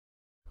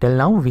Till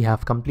now we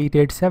have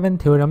completed 7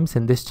 theorems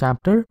in this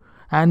chapter,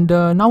 and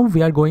now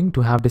we are going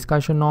to have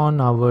discussion on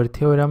our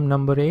theorem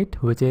number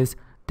 8, which is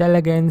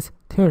Tellegens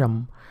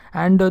theorem.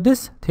 And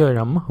this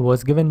theorem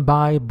was given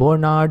by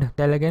Bernard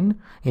Tellegen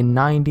in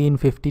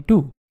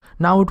 1952.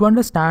 Now to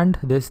understand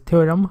this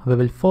theorem, we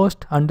will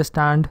first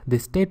understand the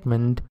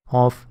statement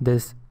of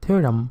this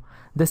theorem.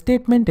 The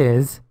statement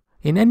is,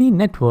 in any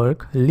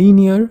network,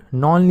 linear,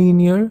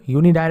 nonlinear,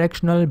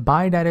 unidirectional,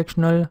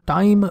 bidirectional,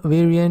 time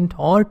variant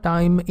or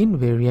time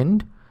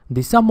invariant,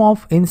 the sum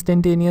of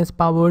instantaneous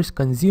powers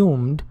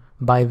consumed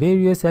by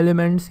various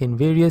elements in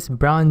various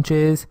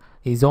branches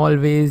is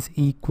always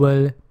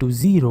equal to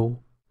 0.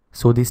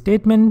 So the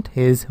statement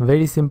is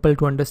very simple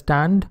to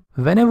understand.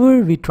 Whenever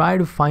we try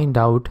to find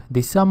out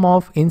the sum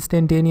of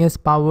instantaneous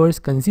powers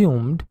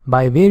consumed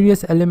by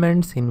various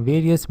elements in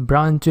various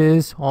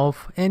branches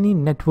of any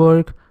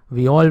network,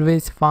 we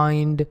always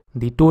find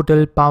the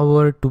total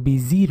power to be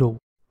 0.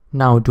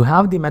 Now to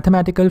have the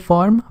mathematical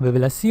form, we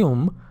will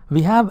assume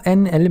we have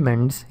n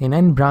elements in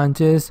n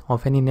branches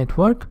of any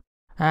network,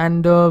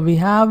 and we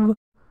have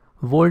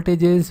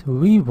voltages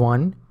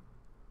V1,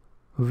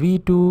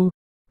 V2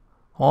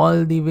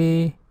 all the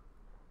way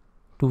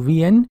to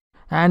Vn,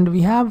 and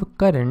we have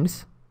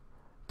currents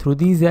through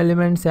these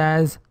elements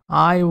as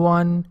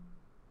I1,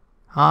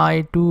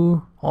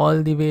 I2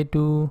 all the way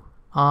to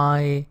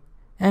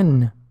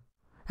In.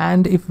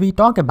 And if we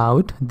talk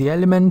about the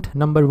element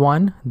number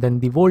 1, then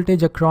the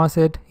voltage across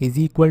it is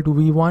equal to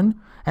V1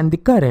 and the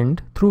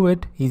current through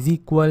it is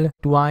equal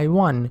to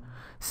I1.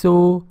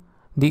 So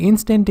the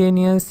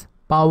instantaneous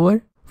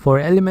power for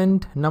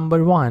element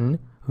number 1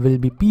 will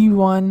be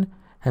P1,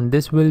 and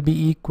this will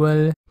be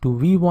equal to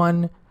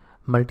V1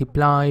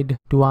 multiplied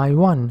to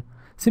I1.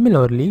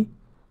 Similarly,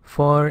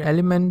 for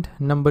element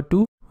number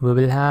 2, we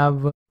will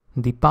have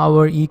the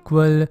power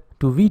equal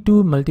to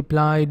V2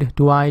 multiplied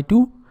to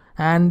I2.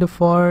 And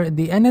for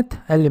the nth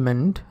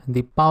element,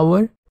 the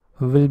power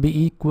will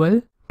be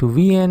equal to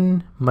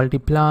Vn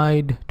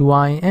multiplied to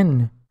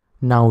In.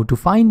 Now to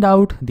find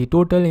out the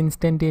total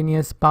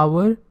instantaneous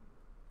power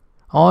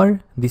or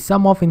the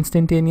sum of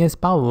instantaneous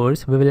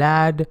powers, we will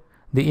add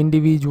the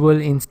individual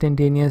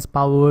instantaneous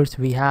powers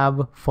we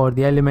have for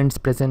the elements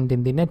present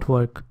in the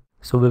network.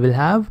 So we will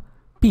have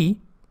P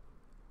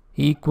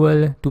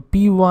equal to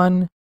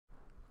P1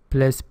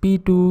 plus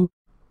P2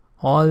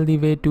 all the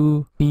way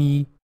to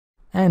Pn.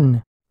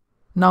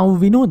 Now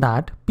we know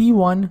that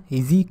P1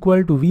 is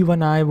equal to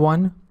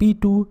V1I1,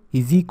 P2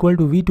 is equal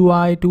to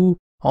V2I2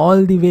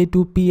 all the way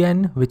to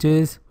Pn, which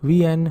is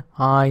Vnin.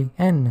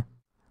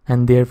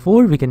 And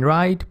therefore we can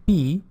write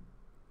P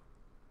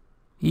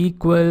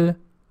equal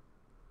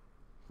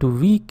to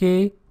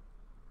Vk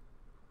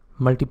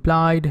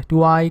multiplied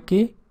to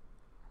Ik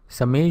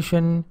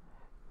summation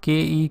k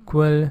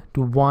equal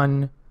to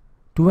 1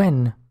 to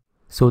n.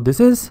 So this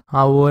is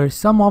our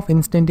sum of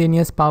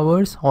instantaneous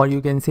powers, or you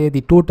can say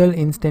the total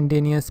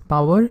instantaneous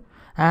power,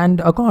 and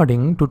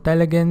according to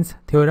Tellegen's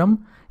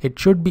theorem, it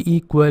should be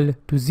equal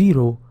to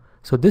 0.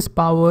 So this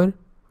power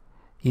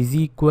is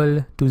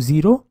equal to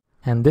 0,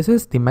 and this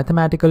is the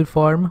mathematical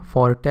form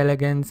for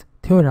Tellegen's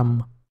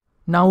theorem.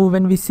 Now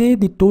when we say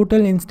the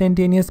total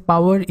instantaneous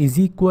power is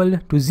equal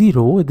to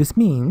 0, this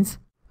means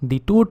the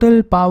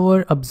total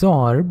power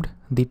absorbed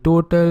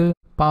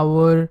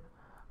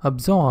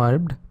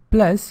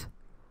plus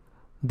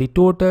the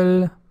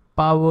total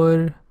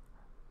power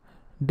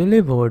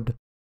delivered,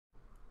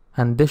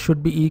 and this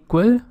should be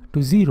equal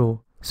to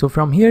 0. So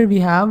from here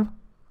we have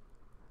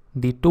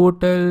the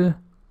total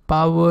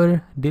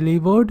power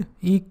delivered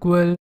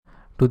equal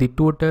to the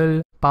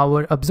total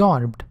power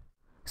absorbed.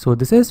 So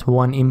this is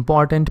one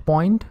important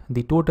point.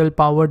 The total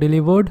power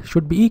delivered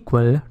should be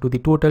equal to the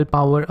total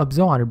power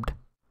absorbed.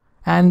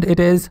 And it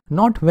is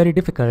not very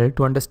difficult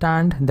to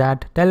understand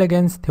that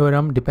Tellegen's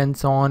theorem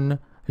depends on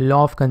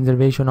law of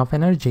conservation of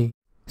energy.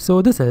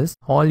 So this is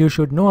all you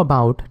should know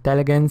about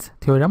Tellegen's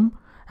theorem,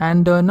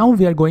 and now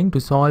we are going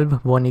to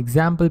solve one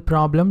example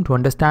problem to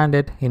understand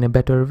it in a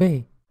better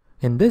way.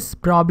 In this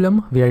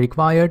problem, we are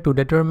required to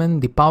determine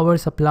the power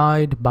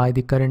supplied by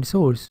the current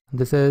source.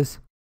 This is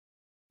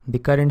the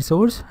current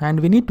source, and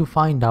we need to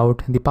find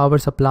out the power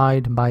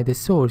supplied by this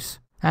source.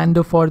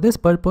 And for this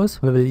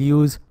purpose, we will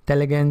use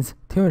Tellegen's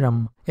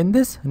theorem. In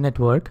this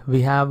network,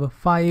 we have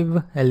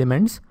 5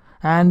 elements,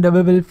 and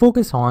we will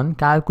focus on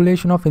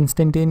calculation of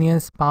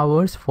instantaneous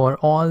powers for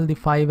all the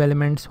 5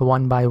 elements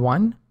one by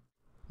one.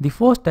 The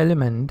first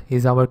element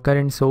is our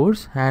current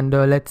source, and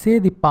let's say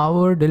the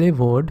power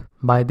delivered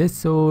by this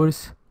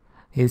source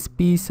is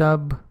P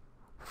sub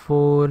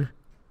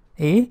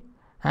 4A,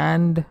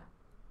 and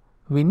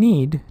we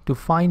need to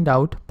find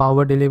out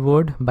power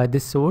delivered by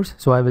this source,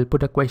 so I will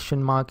put a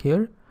question mark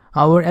here.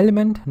 Our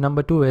element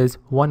number 2 is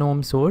 1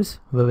 ohm source.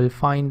 We will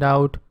find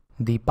out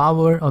the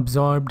power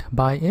absorbed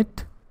by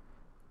it.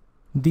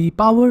 The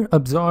power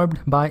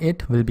absorbed by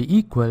it will be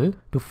equal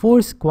to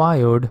 4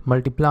 squared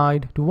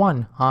multiplied to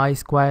 1, I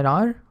square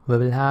R. We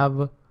will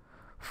have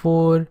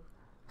 4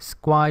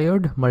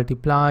 squared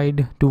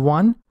multiplied to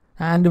 1,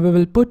 and we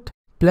will put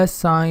plus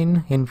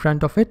sign in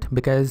front of it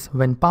because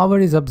when power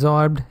is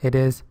absorbed, it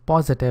is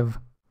positive.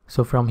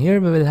 So from here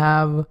we will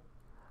have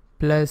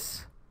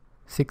plus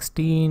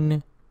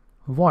 16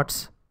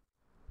 watts.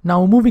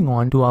 Now moving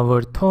on to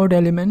our third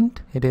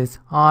element, it is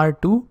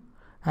R2,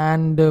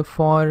 and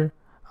for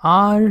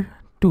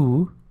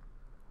R2,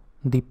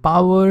 the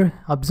power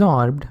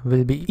absorbed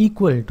will be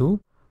equal to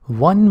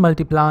 1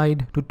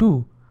 multiplied to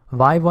 2.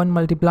 Why 1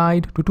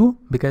 multiplied to 2?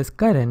 Because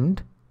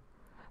current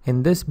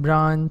in this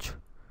branch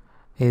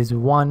is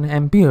 1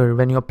 ampere.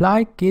 When you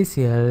apply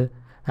KCL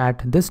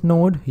at this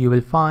node, you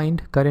will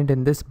find current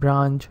in this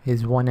branch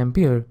is 1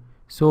 ampere.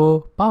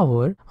 So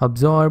power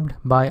absorbed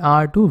by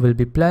R2 will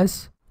be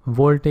plus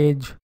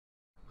voltage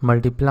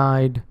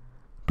multiplied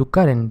to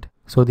current.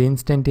 So the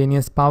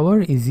instantaneous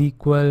power is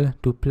equal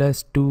to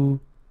plus 2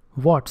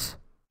 watts.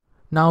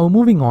 Now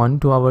moving on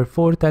to our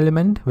fourth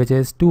element, which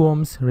is 2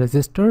 ohms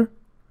resistor.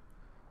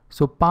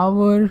 So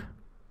power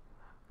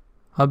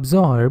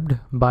absorbed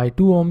by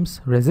 2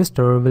 ohms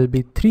resistor will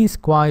be 3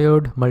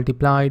 squared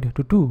multiplied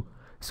to 2.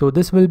 So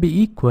this will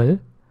be equal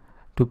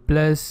to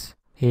plus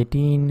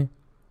 18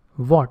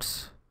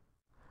 watts.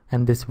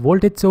 And this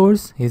voltage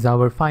source is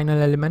our final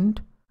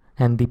element,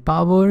 and the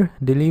power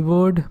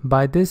delivered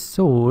by this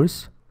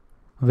source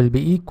will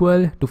be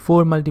equal to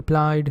 4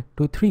 multiplied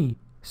to 3.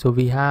 So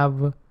we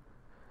have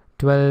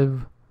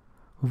 12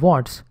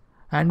 watts,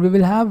 and we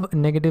will have a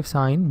negative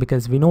sign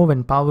because we know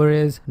when power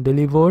is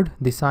delivered,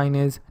 the sign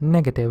is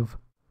negative.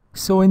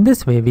 So in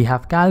this way, we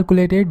have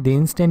calculated the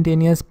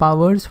instantaneous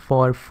powers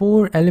for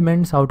 4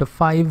 elements out of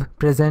 5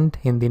 present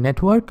in the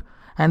network,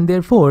 and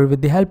therefore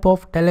with the help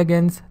of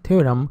Tellegen's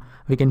theorem,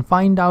 we can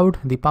find out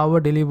the power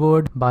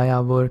delivered by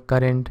our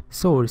current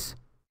source.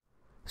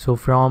 So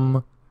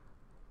from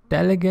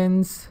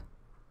Tellegen's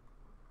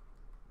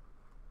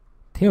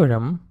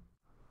theorem,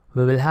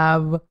 we will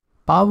have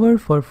power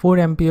for 4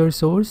 ampere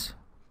source,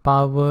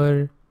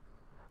 power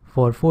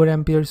for 4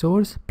 ampere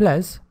source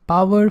plus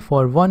power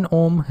for 1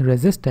 ohm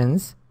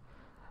resistance,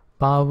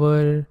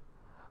 power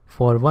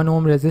for 1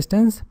 ohm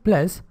resistance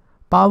plus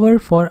power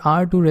for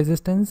R2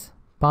 resistance,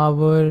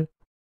 power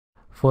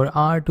for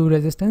R2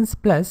 resistance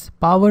plus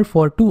power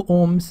for 2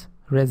 ohms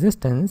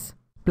resistance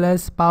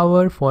plus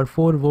power for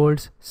 4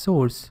 volts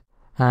source,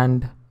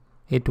 and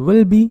it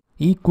will be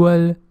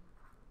equal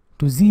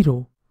to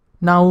 0.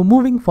 Now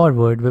moving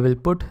forward, we will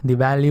put the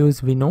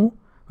values we know.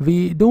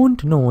 We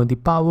don't know the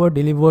power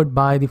delivered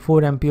by the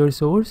 4 ampere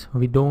source.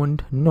 We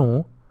don't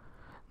know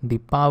the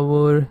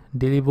power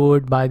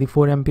delivered by the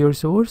 4 ampere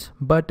source,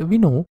 but we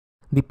know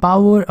the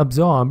power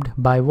absorbed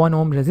by 1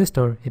 ohm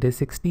resistor. It is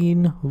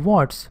 16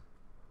 watts.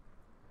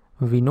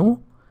 We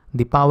know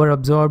the power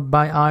absorbed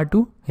by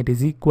R2. It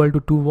is equal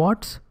to 2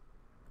 watts.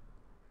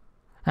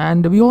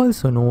 And we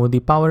also know the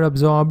power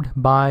absorbed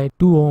by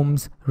 2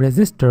 ohms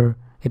resistor.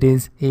 It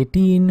is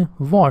 18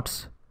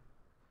 watts.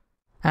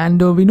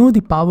 And we know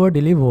the power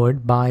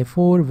delivered by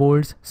 4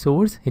 volts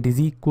source. It is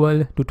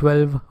equal to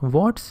 12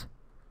 watts.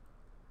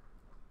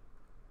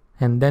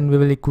 And then we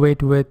will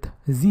equate with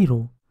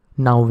 0.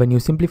 Now when you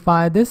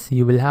simplify this,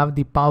 you will have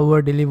the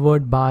power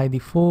delivered by the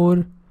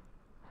 4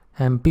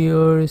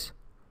 amperes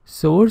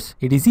source.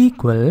 It is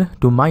equal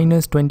to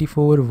minus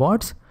 24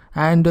 watts.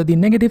 And the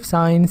negative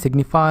sign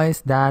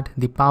signifies that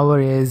the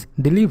power is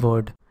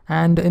delivered.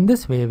 And in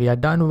this way, we are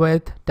done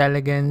with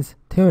Tellegen's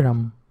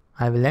theorem.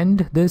 I will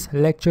end this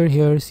lecture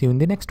here. See you in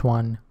the next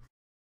one.